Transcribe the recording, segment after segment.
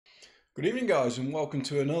Good evening guys and welcome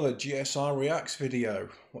to another GSI Reacts video.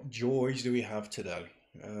 What joys do we have today?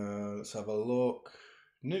 Let's have a look.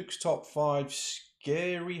 Nuke's top 5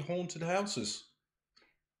 scary haunted houses.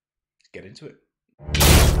 Let's get into it.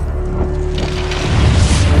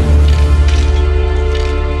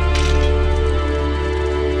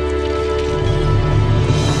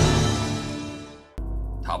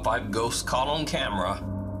 Top 5 ghosts caught on camera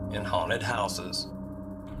in haunted houses.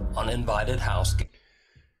 Uninvited house.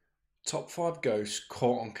 Top 5 ghosts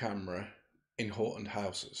caught on camera in haunted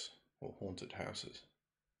houses or haunted houses.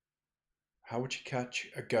 How would you catch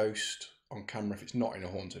a ghost on camera if it's not in a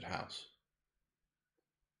haunted house?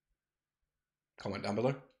 Comment down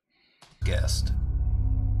below. Guest.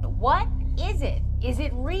 What is it? Is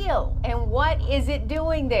it real? And what is it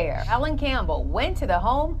doing there? Alan Campbell went to the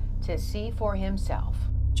home to see for himself.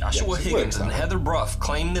 Joshua Higgins and Heather Bruff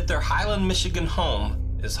claim that their Highland, Michigan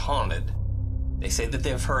home is haunted. They say that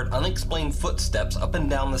they've heard unexplained footsteps up and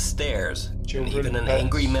down the stairs, and even an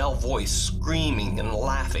angry male voice screaming and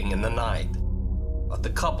laughing in the night. But the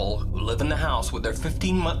couple, who live in the house with their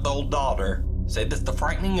 15-month-old daughter, say that the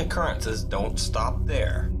frightening occurrences don't stop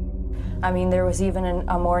there. I mean, there was even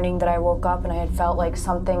a morning that I woke up and I had felt like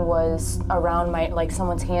something was around like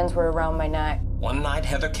someone's hands were around my neck. One night,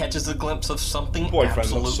 Heather catches a glimpse of something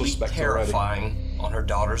absolutely terrifying on her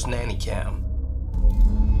daughter's nanny cam.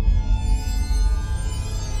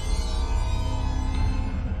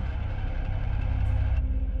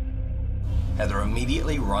 Heather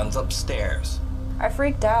immediately runs upstairs. I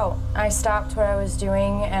freaked out. I stopped what I was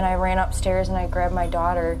doing and I ran upstairs and I grabbed my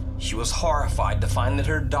daughter. She was horrified to find that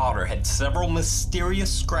her daughter had several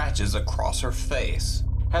mysterious scratches across her face.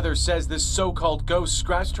 Heather says this so-called ghost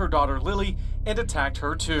scratched her daughter Lily and attacked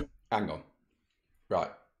her too. Hang on.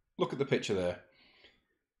 Right. Look at the picture there.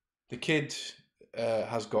 The kid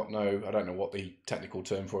has got no, I don't know what the technical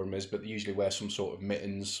term for him is, but they usually wear some sort of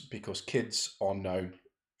mittens because kids are known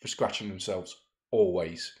for scratching themselves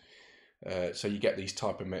always. So you get these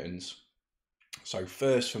type of mittens. So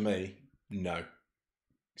first for me, no.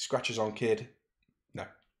 Scratches on kid, no.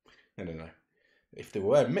 No. If they were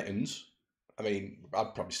wearing mittens, I mean,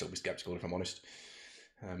 I'd probably still be skeptical if I'm honest.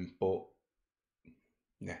 But,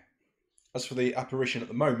 yeah. As for the apparition at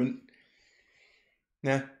the moment,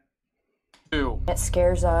 nah. It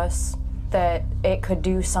scares us that it could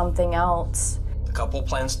do something else. The couple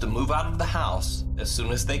plans to move out of the house as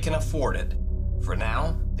soon as they can afford it. For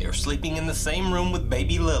now, they are sleeping in the same room with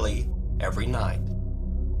baby Lily every night.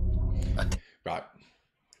 Right.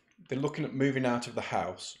 They're looking at moving out of the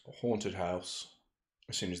house, a haunted house,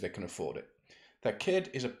 as soon as they can afford it. Their kid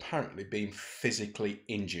is apparently being physically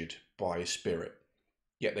injured by a spirit,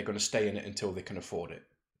 yet they're going to stay in it until they can afford it.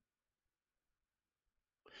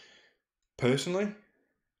 Personally,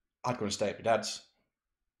 I'd go and stay at my dad's,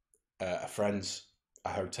 a friend's, a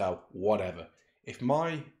hotel, whatever. If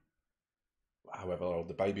my, however old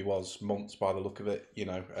the baby was, months by the look of it,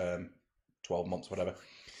 12 months, whatever,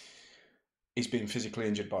 he's being physically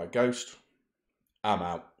injured by a ghost, I'm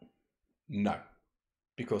out. No.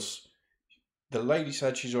 Because the lady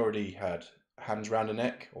said she's already had hands around her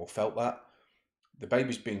neck, or felt that. The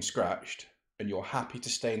baby's being scratched, and you're happy to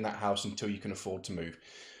stay in that house until you can afford to move.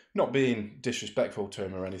 Not being disrespectful to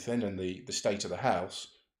him or anything, and the state of the house,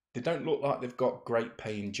 they don't look like they've got great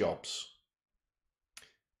paying jobs.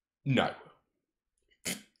 No.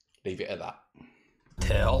 Leave it at that.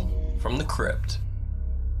 Tale from the crypt.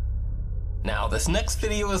 Now, this next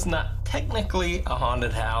video is not technically a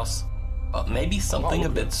haunted house, but maybe something a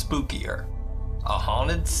bit spookier. A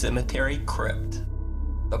haunted cemetery crypt.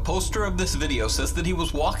 The poster of this video says that he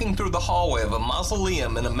was walking through the hallway of a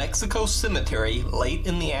mausoleum in a Mexico cemetery late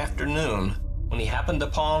in the afternoon when he happened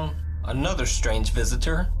upon another strange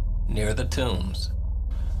visitor near the tombs.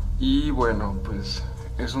 Y bueno, pues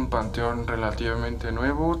es un panteón relativamente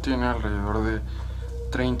nuevo, tiene alrededor de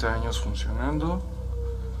 30 años funcionando.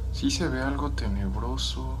 Sí se ve algo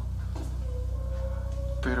tenebroso,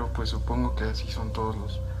 pero pues supongo que así son todos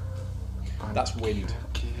los panteones. That's wind.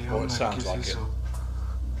 ¿Qué Or it onda? sounds ¿Qué es like eso? it.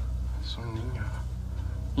 Es un niño.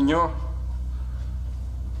 Niño.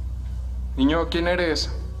 Niño, ¿quién eres?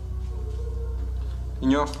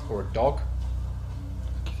 Niño. Or a dog.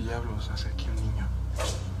 ¿Qué diablos hace aquí un niño?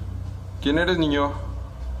 ¿Quién eres, niño?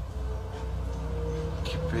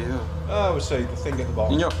 ¿Qué pedo? Oh, see, the thing at the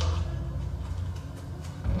bottom. Niño.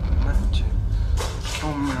 Manche.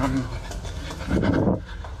 No mames.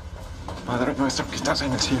 Padre nuestro que estás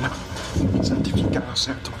en el cielo, santificado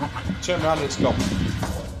sea tu nombre. Turn around and it's gone.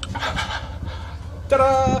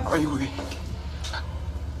 Ta-da! Ay, güey.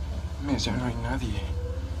 Ya no hay nadie.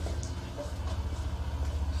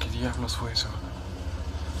 ¿Qué diablos fue eso?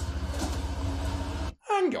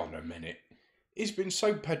 hang on a minute. He's been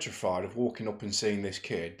so petrified of walking up and seeing this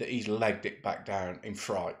kid that he's legged it back down in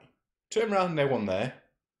fright. Turned around, no one there,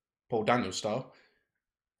 Paul Daniels style,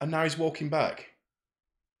 and now he's walking back.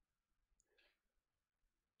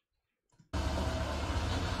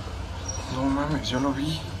 No mames, yo lo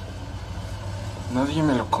vi. Nadie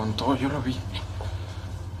me lo contó, yo lo vi.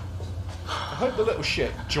 I hope the little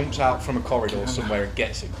shit jumps out from a corridor somewhere and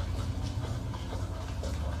gets him.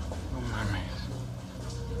 No mames.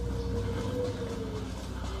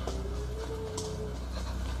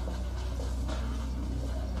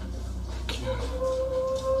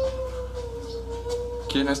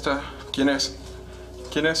 ¿Quién está? ¿Quién es?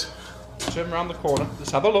 ¿Quién es? Turn around the corner.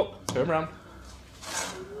 Let's have a look. Turn around.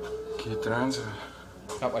 ¿Qué tranza?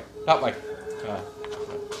 That way. That way.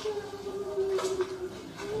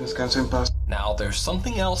 Descansa en paz. Now, there's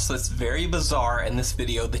something else that's very bizarre in this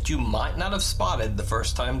video that you might not have spotted the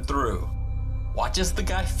first time through. Watch as the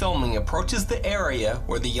guy filming approaches the area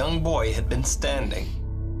where the young boy had been standing.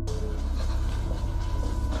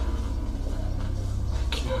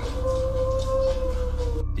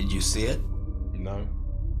 Did you see it? No.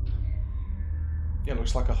 Yeah, it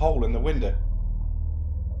looks like a hole in the window.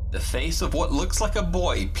 The face of what looks like a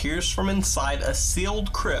boy peers from inside a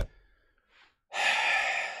sealed crypt.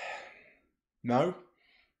 No.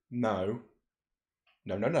 No.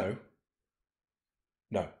 No, no, no.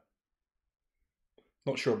 No.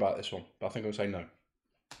 Not sure about this one, but I think I'll say no.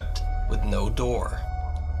 With no door.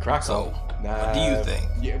 Crack So, on. what do you think?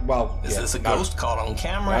 Yeah, well, Is yeah, this a no. ghost caught on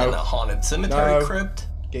camera No. in a haunted cemetery No. crypt?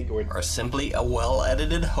 Get going. Or simply a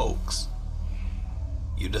well-edited hoax?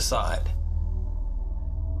 You decide.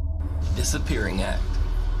 Disappearing Act.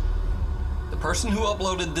 The person who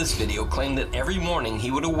uploaded this video claimed that every morning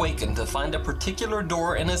he would awaken to find a particular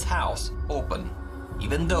door in his house open,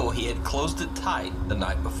 even though he had closed it tight the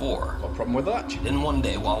night before. What problem with that? Then one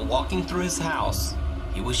day, while walking through his house,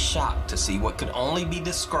 he was shocked to see what could only be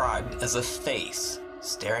described as a face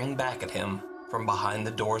staring back at him from behind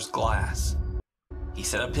the door's glass. He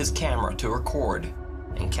set up his camera to record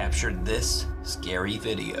and captured this scary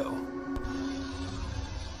video.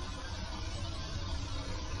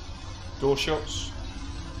 Door shuts.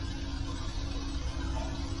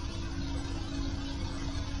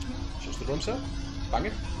 Shuts the drum set. Bang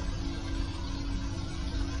it.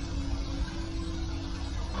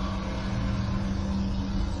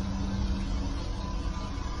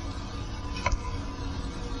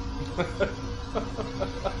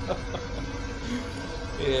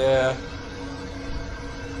 Yeah.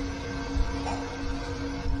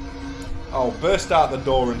 Oh, burst out the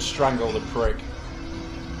door and strangle the prick.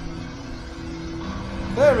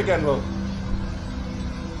 There again, look.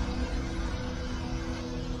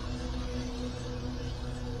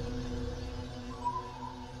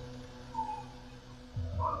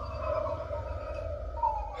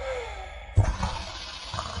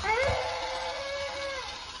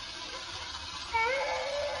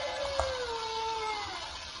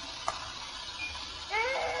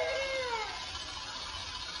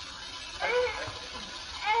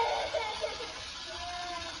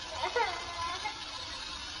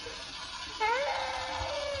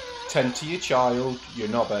 Tend to your child, you're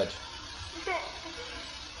not bad.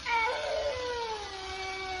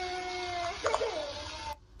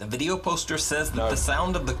 The video poster says that No. the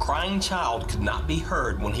sound of the crying child could not be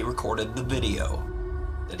heard when he recorded the video,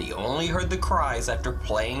 that he only heard the cries after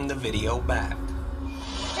playing the video back.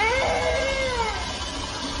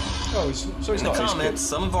 Oh, so it's In the not his comments, kid.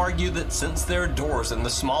 some have argued that since there are doors in the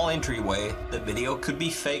small entryway, the video could be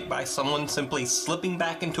faked by someone simply slipping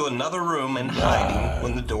back into another room and hiding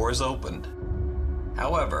when the door is opened.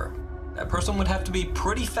 However, that person would have to be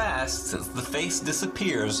pretty fast since the face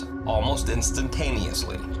disappears almost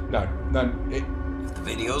instantaneously. No, If the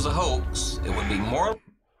video is a hoax, it would be more...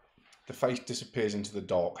 the face disappears into the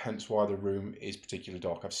dark, hence why the room is particularly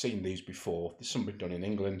dark. I've seen these before. There's something done in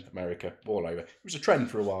England, America, all over. It was a trend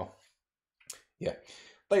for a while. Yeah,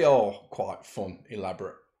 they are quite fun,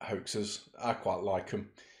 elaborate hoaxes. I quite like them.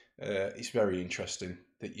 It's very interesting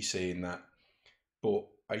that you're seeing that. But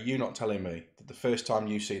are you not telling me that the first time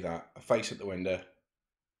you see that, a face at the window,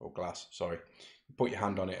 or glass, sorry, you put your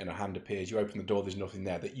hand on it and a hand appears, you open the door, there's nothing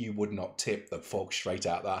there, that you would not tip the fuck straight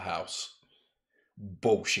out that house?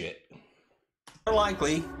 Bullshit. more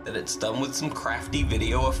likely that it's done with some crafty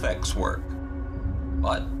video effects work.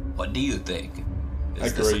 But what do you think?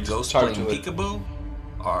 Is this a Agreed, ghost totally. playing peekaboo,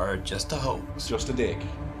 or just a hoax? Just a dick.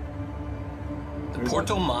 The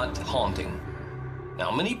Porto Montt haunting. Now,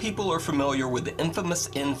 many people are familiar with the infamous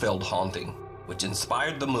Enfield haunting, which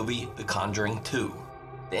inspired the movie The Conjuring 2.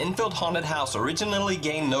 The Enfield haunted house originally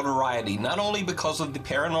gained notoriety not only because of the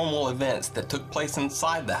paranormal events that took place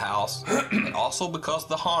inside the house, but also because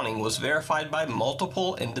the haunting was verified by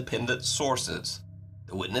multiple independent sources.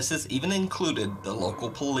 The witnesses even included the local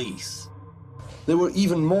police. They were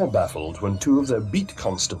even more baffled when two of their beat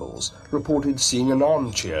constables reported seeing an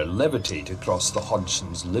armchair levitate across the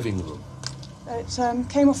Hodgsons' living room. It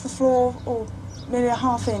came off the floor, or maybe a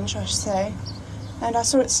half-inch, I should say, and I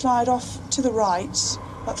saw it slide off to the right,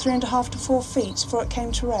 about 3.5 to 4 feet before it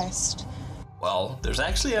came to rest. Well, there's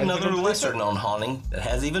actually another lesser-known haunting that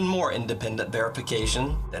has even more independent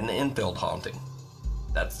verification than the Enfield haunting.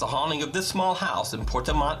 That's the haunting of this small house in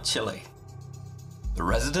Portamont, Chile. The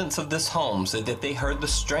residents of this home say that they heard the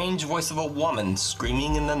strange voice of a woman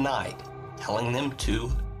screaming in the night, telling them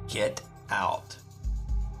to get out.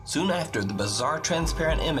 Soon after, the bizarre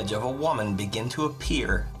transparent image of a woman began to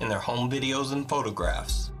appear in their home videos and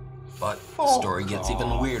photographs. But the story gets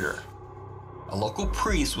even weirder. A local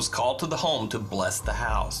priest was called to the home to bless the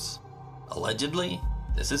house. Allegedly,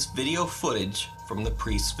 this is video footage from the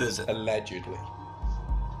priest's visit. Allegedly.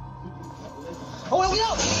 ¡Oh,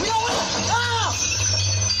 cuidado! ¡Cuidado! ¡Ah!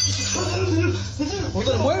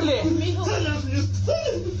 ¡Puto el mueble!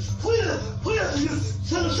 ¡Fuera! ¡Fuera, señor!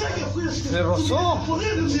 ¡Se lo saca! ¡Fuera, señor! ¡Me rozó!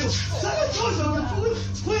 ¡Poder, Dios mío! ¡Saca todo!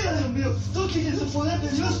 ¡Fuera, Dios mío! ¡Toque ese poder de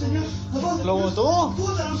Dios, señor! ¿Lo botó?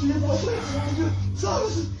 ¡Puta, señor! ¡Fuera, señor!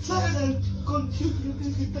 ¡Saca! Con... Yo creo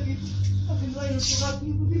que está aquí.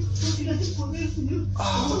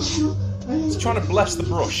 He's trying to bless the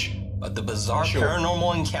brush. But the bizarre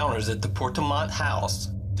paranormal encounters at the Portamont house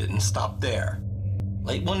didn't stop there.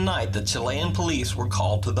 Late one night, the Chilean police were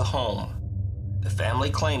called to the home. The family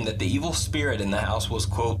claimed that the evil spirit in the house was,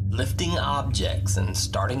 quote, lifting objects and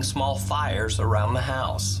starting small fires around the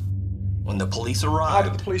house. When the police arrived, how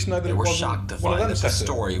did the police know that they were shocked to find that the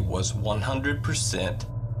story was 100%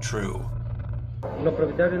 true. Los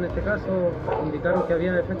propietarios en este caso indicaron que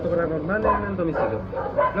había efectos paranormales en el domicilio.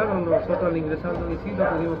 Claro, nosotros al ingresar al domicilio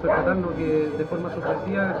pudimos percatarnos que de forma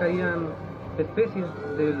sorpresiva caían especies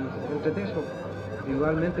del entretecho.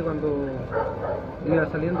 Igualmente cuando iba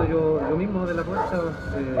saliendo yo mismo de la puerta,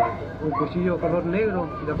 un cuchillo color negro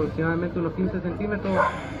de aproximadamente unos 15 centímetros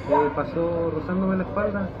pasó rozándome la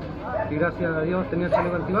espalda y gracias a Dios tenía el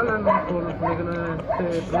chaleco antibalas, ¿no? Por lo que no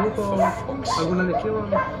se produjo alguna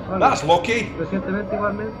lesión. That's lucky. Recientemente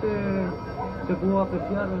igualmente se pudo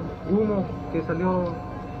apreciar humo que salió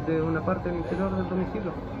de una parte del interior del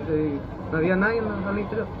domicilio. No había nadie al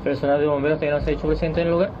interior. ¿Personal de bomberos todavía no se ha hecho presente en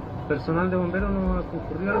el lugar? Personal de bomberos no ha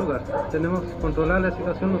concurrido al lugar. Tenemos controlada la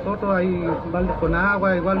situación nosotros, hay baldes con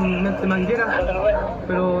agua, igualmente mangueras,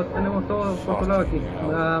 pero tenemos todo controlado aquí.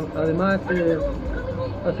 Además,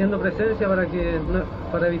 haciendo presencia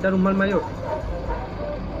para evitar un mal mayor.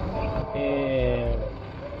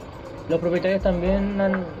 Los propietarios también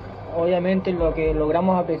obviamente lo que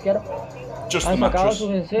logramos apreciar, han sacado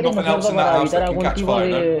sus enseres, ¿no es cierto?, para evitar algún tipo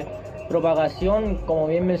de propagación, como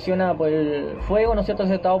bien menciona, pues el fuego, ¿no es cierto?,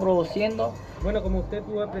 se ha estado produciendo. Bueno, como usted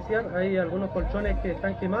pudo apreciar, hay algunos colchones que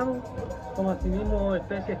están quemados, como asimismo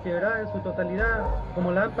especies quebradas en su totalidad,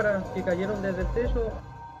 como lámparas que cayeron desde el techo.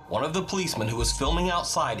 One of the policemen who was filming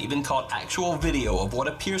outside even caught actual video of what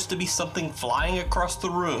appears to be something flying across the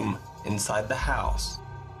room inside the house.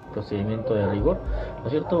 Procedimiento de rigor, ¿no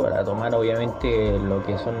es cierto?, para tomar obviamente lo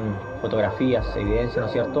que son fotografías, evidencia, ¿no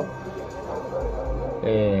es cierto?,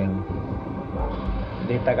 de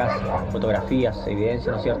esta casa, fotografías,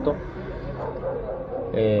 evidencia, ¿no es cierto?,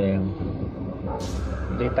 de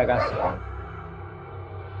esta casa.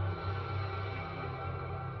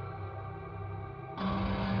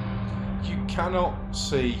 You cannot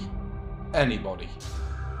see anybody.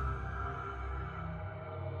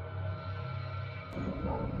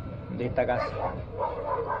 De esta casa.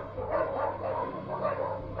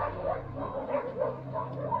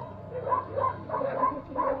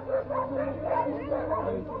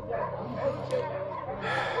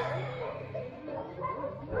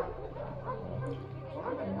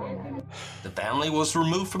 The family was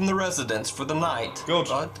removed from the residence for the night,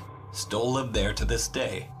 but still live there to this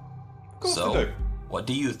day. So, what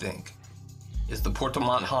do you think? Is the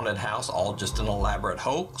Portamont haunted house all just an elaborate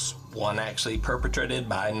hoax, one actually perpetrated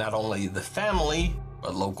by not only the family,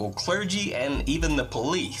 but local clergy and even the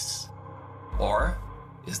police? Or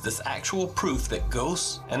is this actual proof that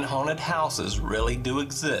ghosts and haunted houses really do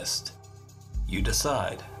exist? You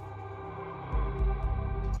decide.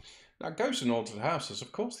 Now, ghosts and haunted houses,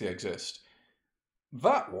 of course they exist.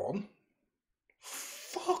 That one,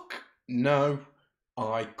 fuck no,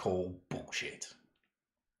 I call bullshit.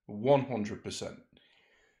 100%.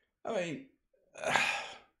 I mean,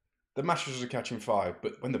 The mattresses are catching fire,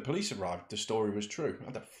 but when the police arrived, the story was true. How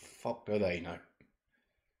the fuck do they know?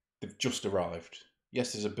 They've just arrived.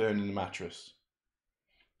 Yes, there's a burn in the mattress.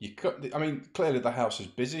 I mean, clearly the house is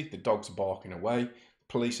busy. The dogs are barking away.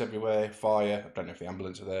 Police everywhere, fire. I don't know if the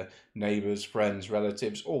ambulance are there. Neighbours, friends,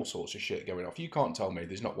 relatives, all sorts of shit going off. You can't tell me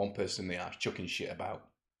there's not one person in the house chucking shit about.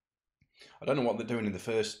 I don't know what they're doing in the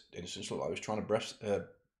first instance. Looked like I was trying to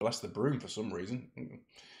bless the broom for some reason.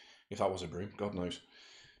 If that was a broom, God knows.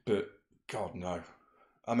 But God no.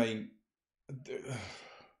 I mean,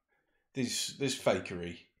 there's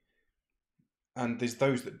fakery, and there's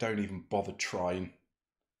those that don't even bother trying.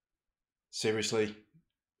 Seriously,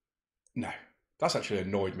 no. That's actually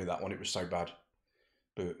annoyed me, that one. It was so bad.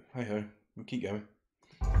 But hey ho, we'll keep going.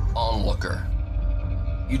 Onlooker.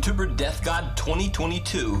 YouTuber Death God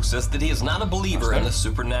 2022 says that he is not a believer in the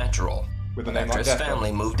supernatural. With a But name after like his Death family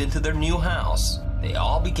God. moved into their new house, they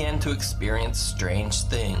all began to experience strange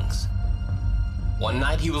things. One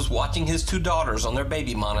night he was watching his two daughters on their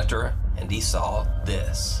baby monitor, and he saw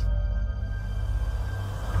this.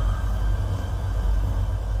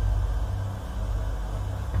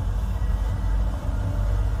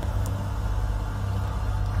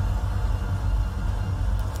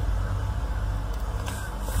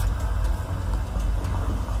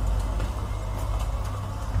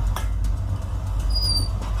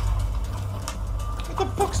 What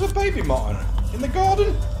the fuck's the baby monitor? In the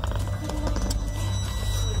garden?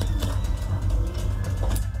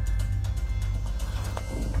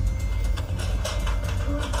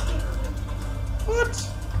 What?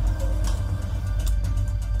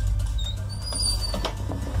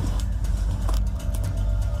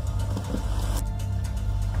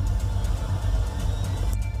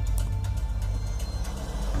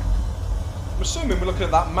 I'm assuming we're looking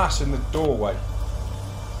at that mass in the doorway.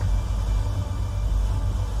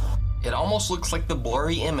 It almost looks like the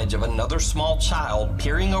blurry image of another small child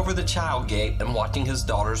peering over the child gate and watching his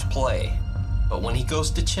daughters play. But when he goes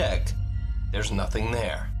to check, there's nothing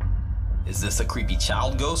there. Is this a creepy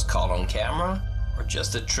child ghost caught on camera, or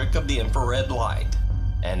just a trick of the infrared light?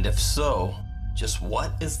 And if so, just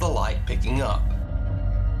what is the light picking up?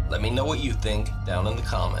 Let me know what you think down in the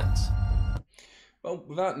comments. Well,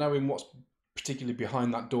 without knowing what's particularly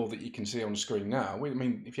behind that door that you can see on the screen now, I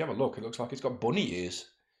mean, if you have a look, it looks like it's got bunny ears.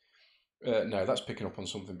 No, that's picking up on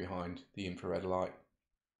something behind the infrared light.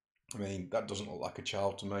 I mean, that doesn't look like a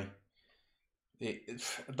child to me.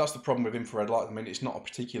 That's the problem with infrared light. I mean, it's not a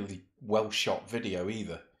particularly well shot video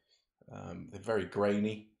either. They're very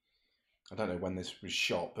grainy. I don't know when this was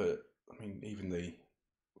shot, but I mean, even the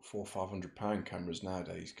 £400-500 cameras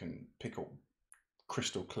nowadays can pick up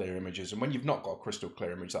crystal clear images. And when you've not got a crystal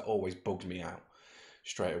clear image, that always bugs me out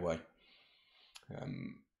straight away.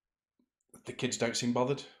 The kids don't seem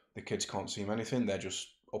bothered. The kids can't see anything. They're just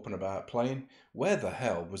up and about playing. Where the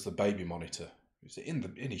hell was the baby monitor? Is it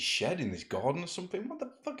in his shed, in this garden or something? What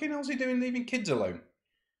the fucking hell's he doing leaving kids alone?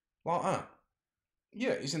 Like that?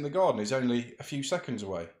 Yeah, he's in the garden. He's only a few seconds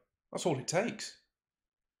away. That's all it takes.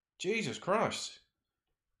 Jesus Christ.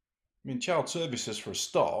 I mean, child services for a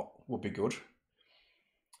start would be good.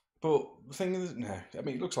 But the thing is, no. I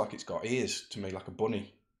mean, it looks like it's got ears to me, like a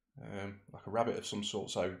bunny. Like a rabbit of some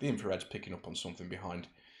sort. So the infrared's picking up on something behind,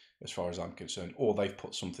 as far as I'm concerned. Or they've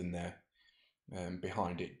put something there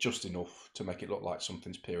behind it, just enough to make it look like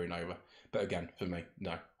something's peering over. But again, for me,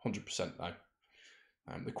 no. 100% no.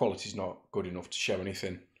 The quality's not good enough to show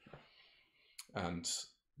anything. And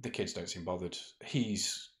the kids don't seem bothered.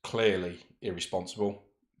 He's clearly irresponsible.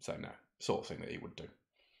 So no, sort of thing that he would do.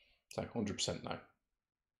 So 100% no.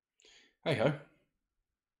 Hey ho.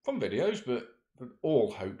 Fun videos, but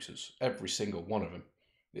all hoaxes. Every single one of them.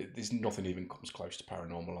 There's nothing even comes close to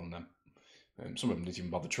paranormal on them. Some of them didn't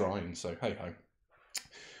even bother trying, so hey ho.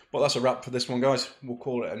 But that's a wrap for this one, guys. We'll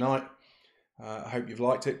call it a night. I hope you've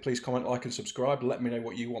liked it. Please comment, like and subscribe. Let me know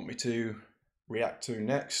what you want me to react to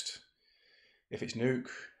next. If it's Nuke,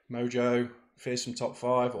 Mojo, Fearsome Top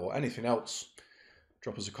 5 or anything else,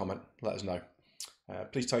 drop us a comment. Let us know.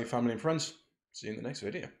 Please tell your family and friends. See you in the next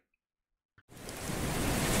video.